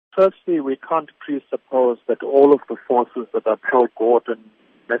Firstly, we can't presuppose that all of the forces that are pro-Gordhan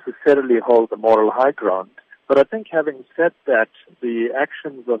necessarily hold the moral high ground. But I think having said that, the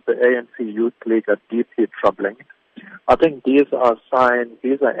actions of the ANC Youth League are deeply troubling. I think these are signs,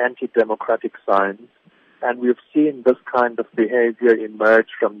 these are anti-democratic signs, and we've seen this kind of behavior emerge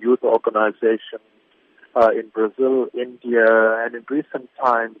from youth organizations in Brazil, India, and in recent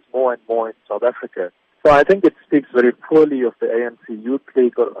times more and more in South Africa. So I think it speaks very poorly of the ANC Youth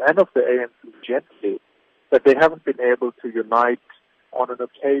League and of the ANC generally that they haven't been able to unite on an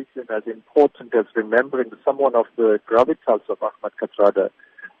occasion as important as remembering someone of the gravitas of Ahmed Kathrada.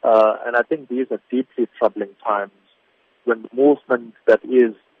 And I think these are deeply troubling times when the movement that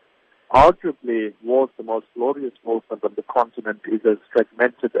is arguably was the most glorious movement on the continent is as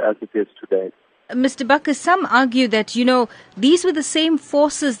fragmented as it is today. Mr. Buccus, some argue that, these were the same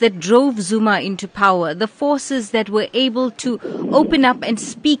forces that drove Zuma into power, the forces that were able to open up and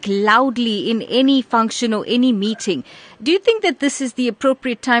speak loudly in any function or any meeting. Do you think that this is the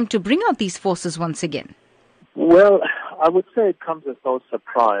appropriate time to bring out these forces once again? Well, I would say it comes as no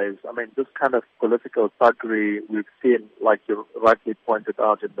surprise. I mean, this kind of political thuggery we've seen, like you rightly pointed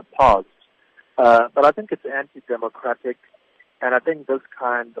out, in the past. But I think it's anti-democratic. And I think this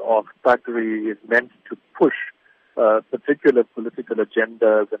kind of thuggery is meant to push particular political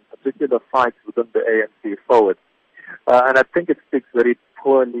agendas and particular fights within the ANC forward. And I think it speaks very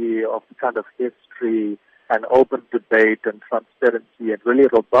poorly of the kind of history and open debate and transparency and really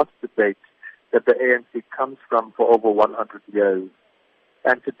robust debate that the ANC comes from for over 100 years.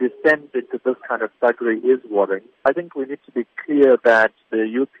 And to descend into this kind of thuggery is worrying. I think we need to be clear that the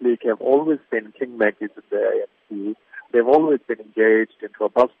Youth League have always been kingmakers in the ANC. They've always been engaged in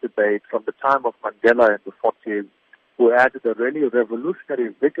robust debate from the time of Mandela in the 40s, who added a really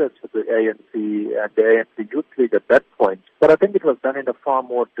revolutionary vigor to the ANC and the ANC Youth League at that point. But I think it was done in a far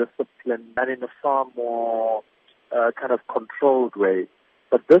more disciplined and in a far more kind of controlled way.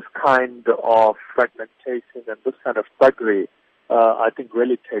 But this kind of fragmentation and this kind of thuggery, I think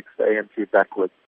really takes the ANC backwards.